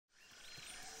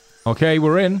Okay,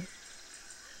 we're in.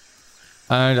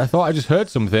 And I thought I just heard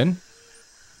something.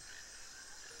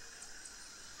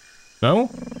 No?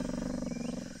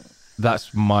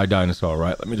 That's my dinosaur,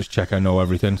 right? Let me just check I know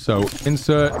everything. So,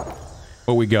 insert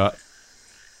what we got.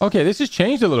 Okay, this has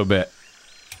changed a little bit.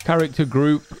 Character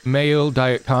group, male,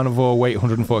 diet carnivore, weight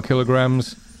 104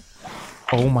 kilograms.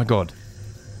 Oh my god.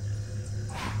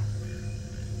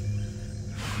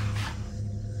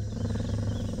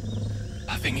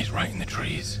 That thing is right in the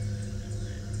trees.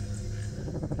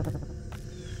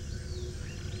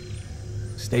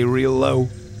 Stay real low.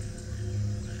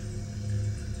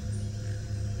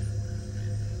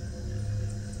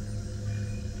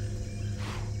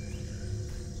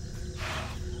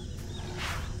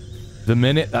 The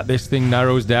minute that this thing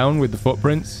narrows down with the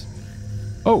footprints...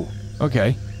 Oh,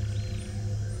 okay.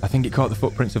 I think it caught the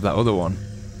footprints of that other one.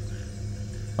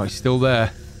 Oh, he's still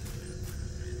there.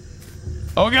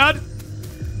 Oh, God!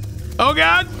 Oh,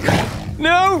 God!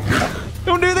 No!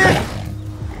 Don't do this!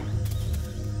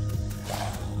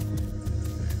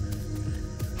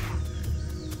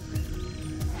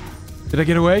 Did I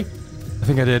get away? I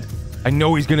think I did. I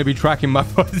know he's going to be tracking my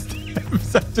footsteps.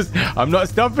 I'm not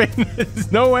stopping.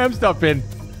 There's no way I'm stopping.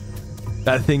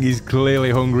 That thing is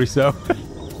clearly hungry, so...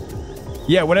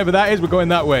 Yeah, whatever that is, we're going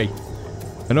that way.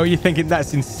 I know you're thinking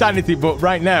that's insanity, but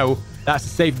right now, that's a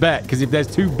safe bet. Because if there's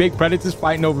two big predators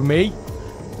fighting over me,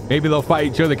 maybe they'll fight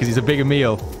each other because it's a bigger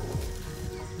meal.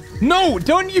 No,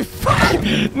 don't you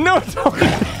fucking... No, don't...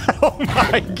 Oh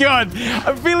my god.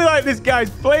 I'm feeling like this guy's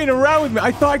playing around with me.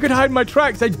 I thought I could hide my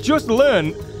tracks. I just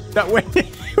learned that when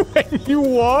you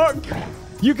walk,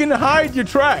 you can hide your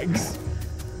tracks.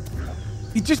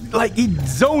 He just, like, he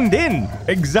zoned in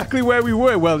exactly where we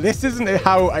were. Well, this isn't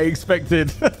how I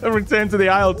expected a return to the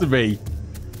Isle to be.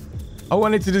 I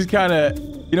wanted to just kind of,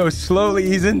 you know, slowly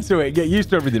ease into it, get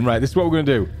used to everything. Right, this is what we're going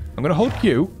to do. I'm going to hold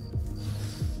Q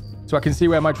so I can see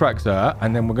where my tracks are,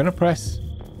 and then we're going to press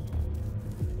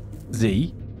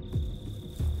Z.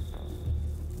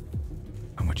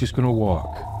 And we're just going to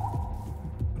walk.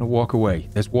 I'm going to walk away.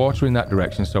 There's water in that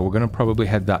direction, so we're going to probably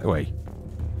head that way.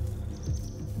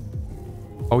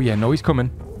 Oh, yeah. No, he's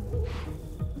coming.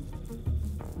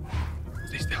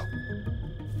 Stay still.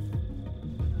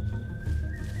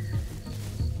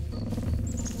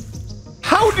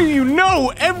 How do you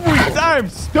know every time?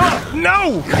 Stop.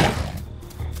 No.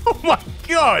 Oh, my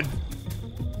God.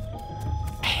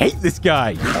 I hate this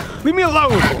guy. Leave me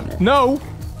alone. No.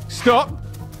 Stop.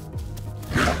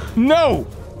 No.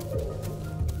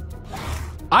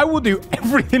 I will do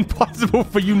everything possible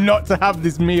for you not to have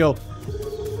this meal.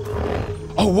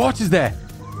 Oh, water's there.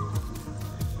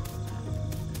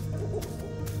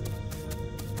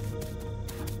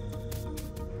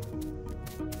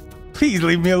 Please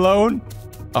leave me alone.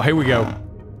 Oh, here we go.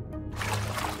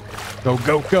 Go,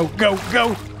 go, go, go,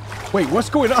 go. Wait, what's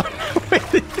going on?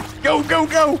 Go, go,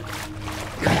 go.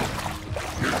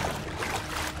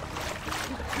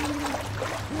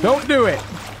 Don't do it.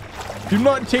 Do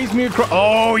not chase me across.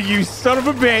 Oh, you son of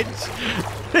a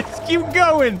bitch. Let's keep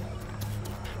going.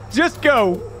 Just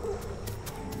go.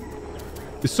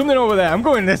 There's something over there. I'm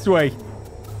going this way.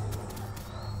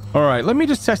 All right, let me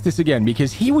just test this again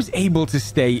because he was able to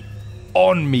stay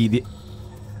on me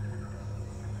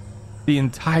the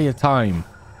entire time.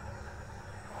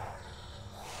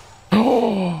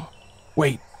 Oh,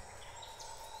 wait.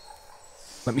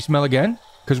 Let me smell again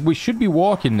because we should be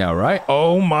walking now, right?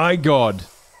 Oh my God.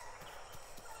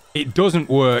 It doesn't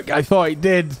work. I thought it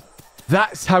did.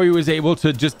 That's how he was able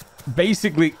to just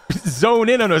basically zone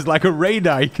in on us like a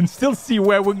radar. He can still see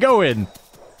where we're going.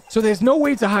 So there's no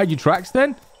way to hide your tracks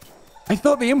then? I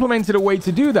thought they implemented a way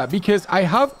to do that because I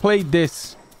have played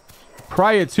this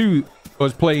prior to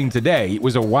us playing today. It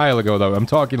was a while ago though. I'm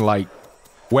talking like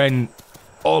when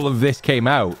all of this came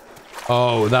out.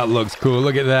 Oh, that looks cool.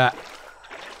 Look at that.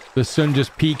 The sun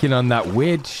just peeking on that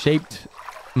weird shaped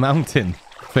mountain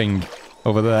thing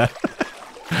over there.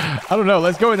 I don't know.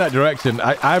 Let's go in that direction.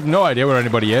 I have no idea where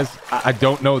anybody is. I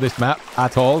don't know this map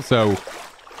at all, so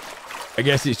I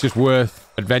guess it's just worth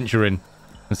adventuring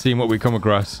and seeing what we come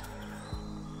across.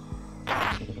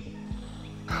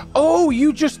 Oh,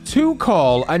 you just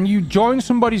call and you join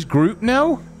somebody's group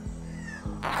now?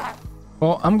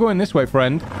 Well, I'm going this way,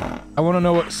 friend. I want to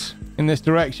know what's in this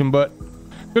direction, but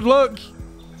good luck.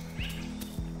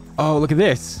 Oh, look at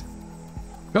this.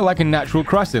 Got like a natural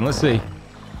crossing. Let's see.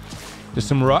 Just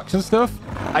some rocks and stuff.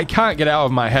 I can't get out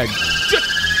of my head.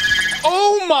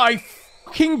 Oh my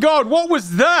fucking God. What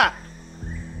was that?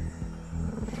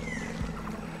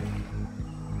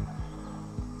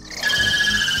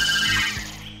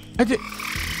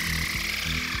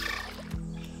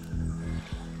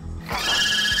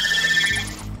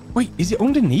 Wait, is it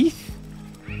underneath?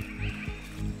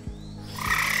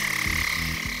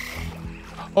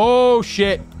 Oh,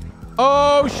 shit.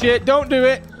 Oh, shit. Don't do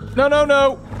it. No, no,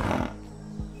 no.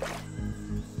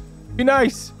 Be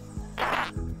nice.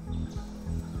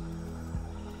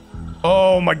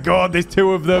 Oh, my God. There's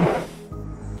two of them.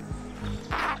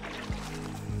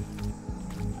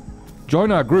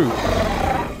 Join our group.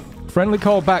 Friendly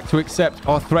call back to accept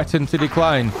or threaten to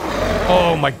decline.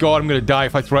 Oh, my God. I'm going to die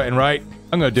if I threaten, right?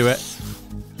 I'm going to do it.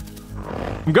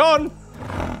 I'm gone.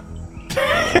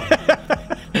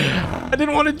 I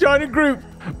didn't want to join a group,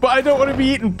 but I don't want to be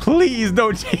eaten. Please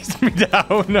don't chase me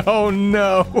down. Oh,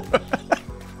 no.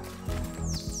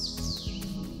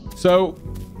 So,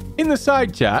 in the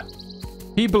side chat,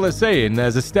 people are saying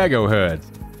there's a stego herd,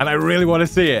 and I really want to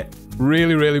see it.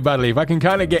 Really, really badly. If I can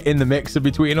kind of get in the mixer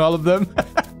between all of them.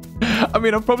 I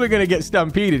mean, I'm probably going to get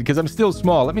stampeded because I'm still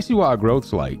small. Let me see what our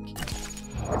growth's like.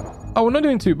 Oh, we're not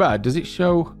doing too bad. Does it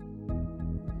show...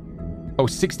 Oh,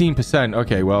 16%.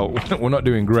 Okay, well, we're not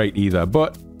doing great either.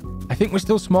 But I think we're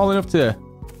still small enough to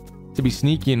be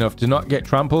sneaky enough to not get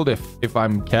trampled if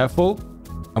I'm careful.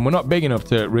 And we're not big enough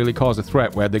to really cause a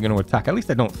threat where they're going to attack. At least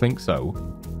I don't think so.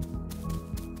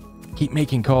 Keep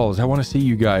making calls. I want to see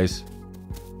you guys.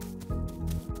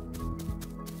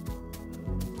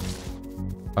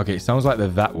 Okay, it sounds like they're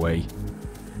that way.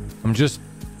 I'm just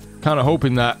kind of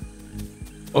hoping that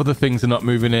other things are not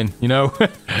moving in, you know?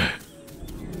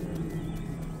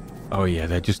 Oh, yeah,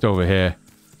 they're just over here.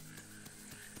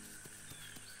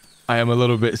 I am a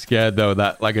little bit scared, though,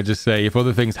 that, like I just say, if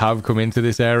other things have come into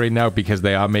this area now because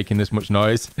they are making this much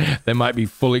noise, there might be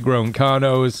fully grown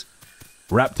carnos,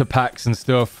 raptor packs and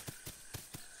stuff.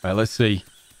 All right, let's see.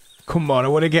 Come on, I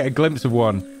want to get a glimpse of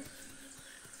one.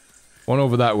 One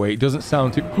over that way. It doesn't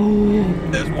sound too...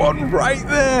 There's one right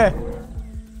there!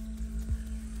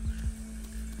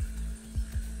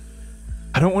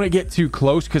 I don't want to get too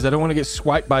close because I don't want to get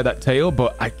swiped by that tail,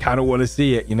 but I kind of want to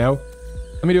see it, you know?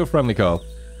 Let me do a friendly call.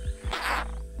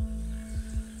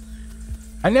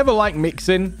 I never like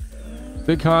mixing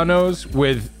the carnos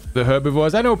with the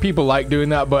herbivores. I know people like doing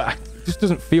that, but it just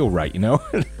doesn't feel right, you know?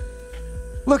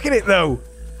 Look at it, though.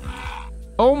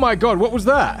 Oh, my God. What was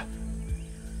that?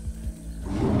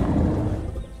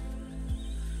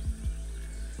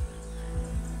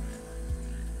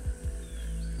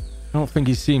 I don't think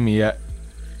he's seen me yet.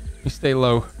 You stay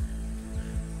low.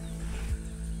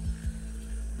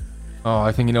 Oh,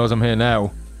 I think he knows I'm here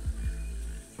now.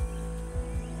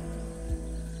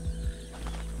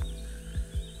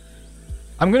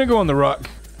 I'm gonna go on the rock.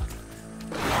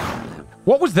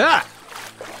 What was that?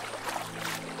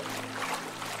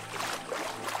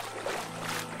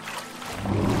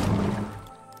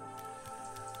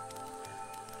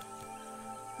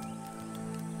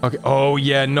 Okay. Oh,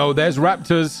 yeah, no, there's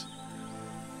raptors.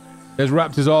 There's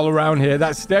raptors all around here.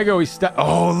 That stego is...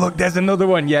 Oh, look, there's another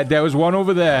one. Yeah, there was one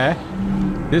over there.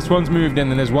 This one's moved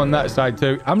in, and there's one that side,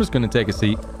 too. I'm just going to take a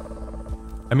seat.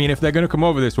 I mean, if they're going to come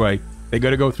over this way, they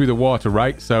got to go through the water,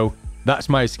 right? So that's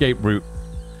my escape route.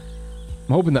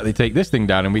 I'm hoping that they take this thing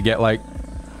down and we get, like,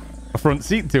 a front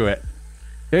seat to it.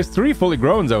 There's 3 fully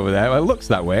growns over there. Well, it looks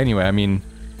that way anyway. I mean,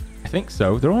 I think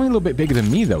so. They're only a little bit bigger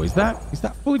than me, though. Is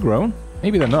that fully grown?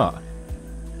 Maybe they're not.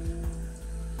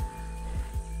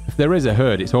 If there is a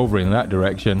herd, it's over in that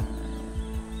direction.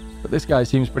 But this guy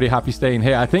seems pretty happy staying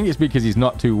here. I think it's because he's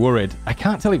not too worried. I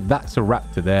can't tell if that's a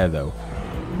raptor there, though.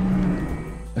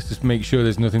 Let's just make sure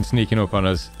there's nothing sneaking up on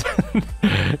us.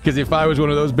 Because if I was one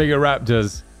of those bigger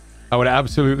raptors, I would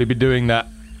absolutely be doing that.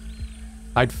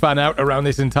 I'd fan out around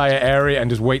this entire area and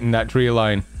just wait in that tree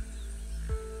line.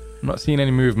 I'm not seeing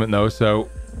any movement, though, so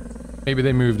maybe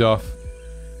they moved off.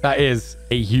 That is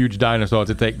a huge dinosaur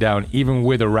to take down, even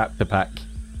with a raptor pack.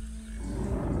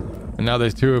 And now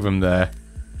there's 2 of them there.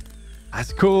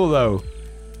 That's cool, though.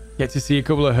 Get to see a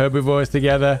couple of herbivores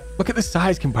together. Look at the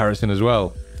size comparison as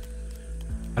well.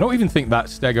 I don't even think that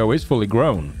stego is fully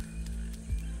grown.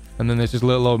 And then there's just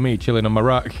little old me chilling on my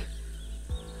rock.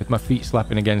 With my feet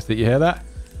slapping against it. You hear that?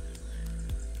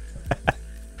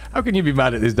 How can you be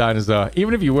mad at this dinosaur?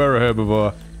 Even if you were a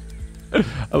herbivore.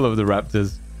 I love the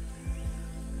raptors.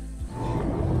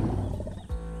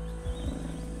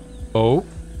 Oh.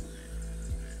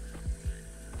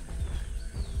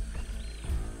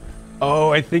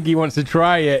 Oh, I think he wants to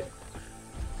try it.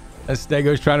 That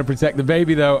stego's trying to protect the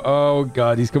baby, though. Oh,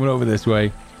 God, he's coming over this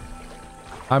way.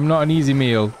 I'm not an easy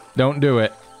meal. Don't do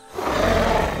it.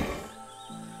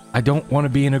 I don't want to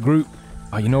be in a group.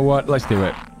 Oh, you know what? Let's do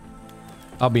it.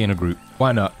 I'll be in a group.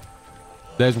 Why not?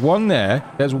 There's one there.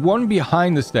 There's one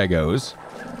behind the stegos.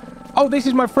 Oh, this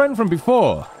is my friend from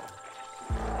before.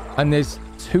 And there's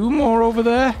 2 more over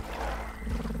there.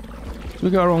 So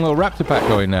we got our own little raptor pack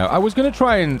going now. I was going to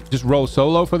try and just roll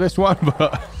solo for this one,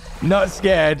 but not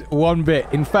scared one bit.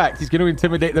 In fact, he's going to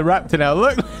intimidate the raptor now.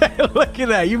 Look, look at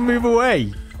that. You move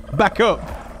away. Back up.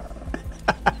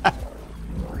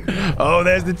 Oh,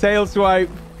 there's the tail swipe.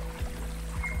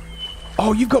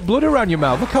 Oh, you've got blood around your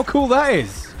mouth. Look how cool that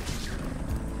is.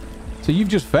 So you've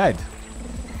just fed.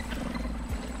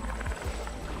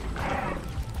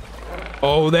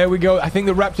 Oh, there we go. I think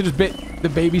the raptor just bit the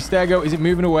baby stego. Is it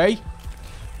moving away?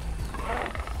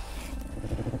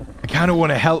 I kind of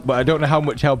want to help, but I don't know how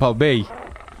much help I'll be.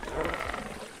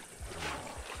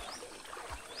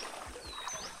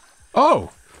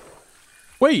 Oh.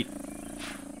 Wait.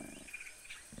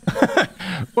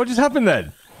 What just happened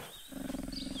then?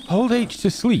 Hold H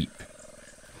to sleep.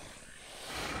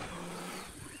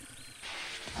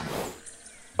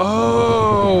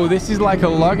 Oh, this is like a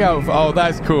logout. Oh,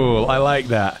 that's cool. I like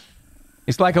that.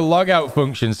 It's like a logout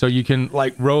function, so you can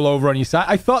like roll over on your side.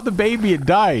 I thought the baby had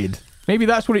died. Maybe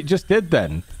that's what it just did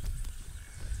then.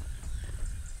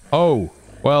 Oh,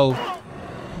 well,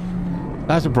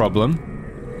 that's a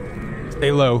problem.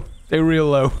 Stay low. Stay real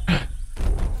low.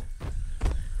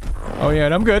 Oh, yeah,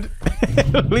 and I'm good.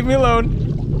 Leave me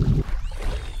alone.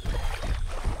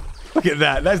 Look at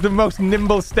that. That's the most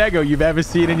nimble stego you've ever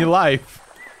seen in your life.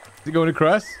 Is it going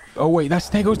across? Oh, wait, that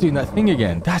stego's doing that thing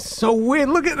again. That's so weird.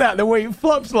 Look at that, the way it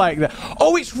flops like that.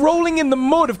 Oh, it's rolling in the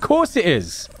mud. Of course it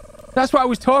is. That's what I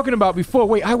was talking about before.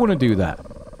 Wait, I want to do that.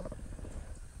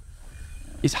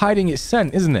 It's hiding its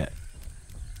scent, isn't it?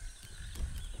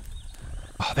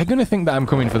 Oh, they're going to think that I'm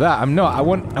coming for that. I'm not. I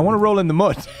want to roll in the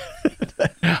mud.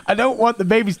 I don't want the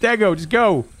baby stego. Just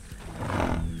go.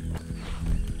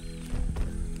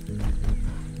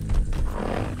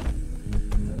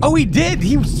 Oh, he did.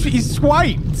 He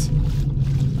swiped.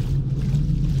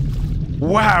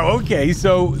 Wow. Okay.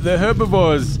 So the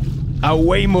herbivores are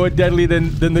way more deadly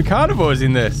than the carnivores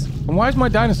in this. And why is my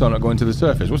dinosaur not going to the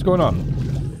surface? What's going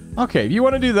on? Okay. If you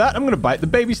want to do that, I'm going to bite the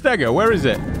baby stego. Where is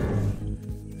it?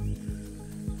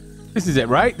 This is it,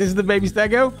 right? This is the baby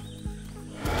stego?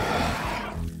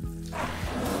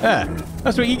 Ah,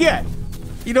 that's what you get.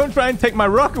 You don't try and take my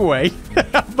rock away.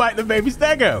 I'll bite the baby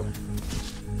stego.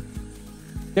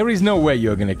 There is no way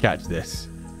you're going to catch this.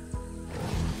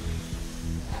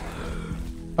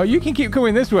 Oh, you can keep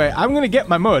coming this way. I'm going to get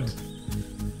my mud.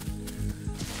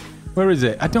 Where is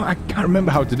it? I can't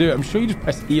remember how to do it. I'm sure you just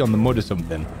press E on the mud or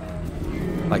something.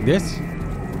 Like this.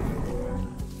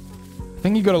 I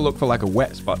think you got to look for like a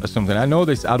wet spot or something. I know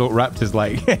this adult raptor's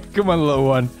like, come on, little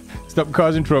one. Stop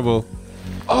causing trouble.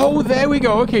 Oh, there we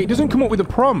go. Okay, it doesn't come up with a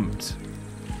prompt.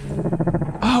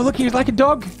 Oh, look, he's like a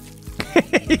dog.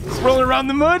 He's rolling around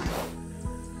the mud. He's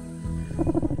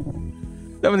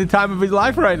having the time of his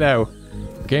life right now.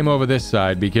 Game over this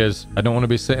side because I don't want to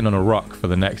be sitting on a rock for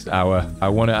the next hour. I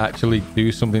want to actually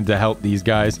do something to help these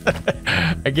guys.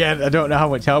 Again, I don't know how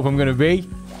much help I'm going to be,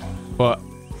 but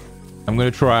I'm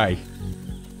going to try.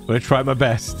 I'm going to try my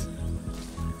best.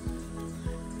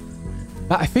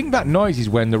 I think that noise is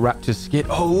when the raptor's scared.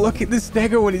 Oh, look at the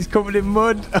stego when it's covered in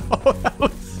mud. Oh, that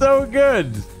looks so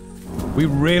good. We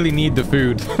really need the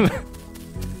food.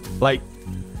 Like,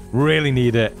 really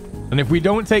need it. And if we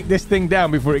don't take this thing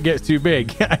down before it gets too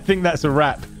big, I think that's a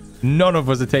wrap. None of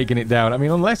us are taking it down. I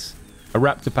mean, unless a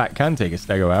raptor pack can take a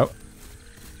stego out.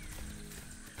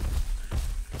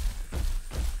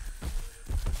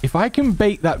 If I can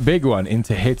bait that big one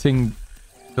into hitting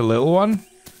the little one,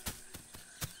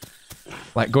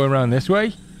 like going around this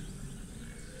way,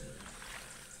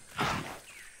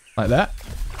 like that.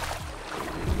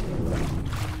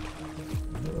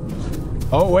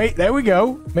 Oh, wait, there we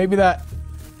go. Maybe that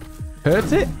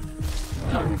hurts it.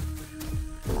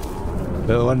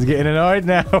 Little one's getting annoyed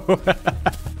now.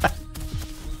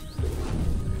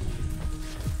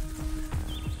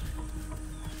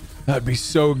 That'd be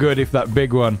so good if that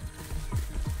big one.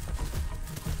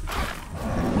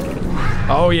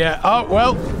 Oh, yeah. Oh,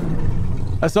 well.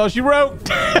 That's all she wrote.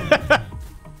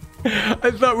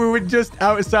 I thought we were just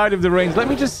outside of the range. Let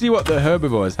me just see what the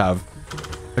herbivores have.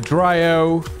 A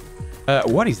dryo.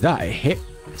 What is that? A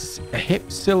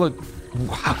hypsilo...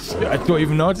 Wow, I don't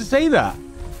even know how to say that.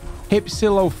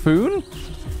 Hypsilophone?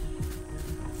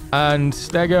 And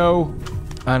stego.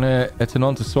 And a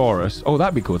Tenontosaurus. Oh,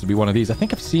 that'd be cool to be one of these. I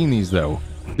think I've seen these, though.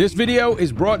 This video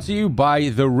is brought to you by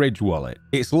the Ridge wallet.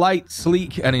 It's light,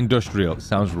 sleek, and industrial. It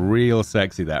sounds real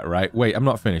sexy, that, right? Wait, I'm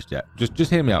not finished yet. Just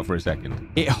hear me out for a second.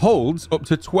 It holds up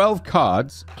to 12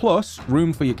 cards, plus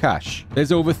room for your cash.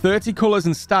 There's over 30 colors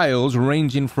and styles,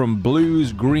 ranging from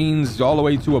blues, greens, all the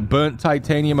way to a burnt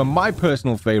titanium, and my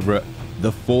personal favorite,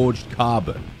 the forged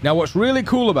carbon. Now, what's really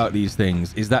cool about these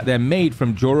things is that they're made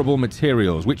from durable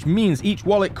materials, which means each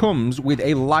wallet comes with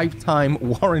a lifetime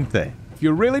warranty. If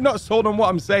you're really not sold on what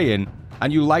I'm saying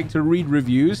and you like to read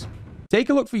reviews, take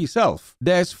a look for yourself.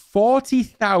 There's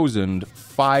 40,000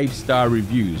 5-star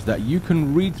reviews that you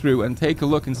can read through and take a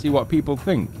look and see what people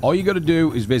think. All you got to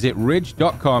do is visit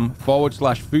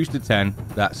ridge.com/Fooster10.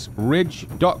 That's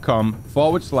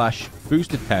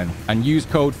ridge.com/Fooster10 and use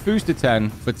code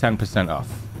Fooster10 for 10% off.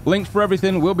 Links for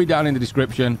everything will be down in the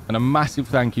description, and a massive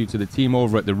thank you to the team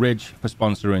over at The Ridge for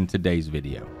sponsoring today's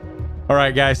video. All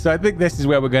right, guys, so I think this is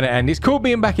where we're going to end. It's cool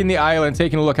being back in the island,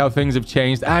 taking a look how things have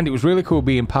changed, and it was really cool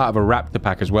being part of a raptor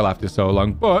pack as well after so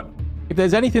long. But if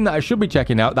there's anything that I should be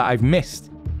checking out that I've missed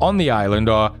on the island,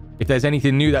 or if there's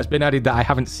anything new that's been added that I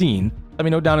haven't seen, let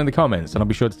me know down in the comments, and I'll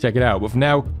be sure to check it out. But for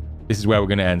now, this is where we're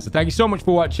going to end. So thank you so much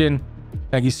for watching.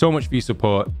 Thank you so much for your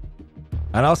support,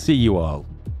 and I'll see you all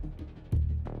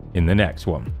in the next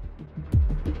one.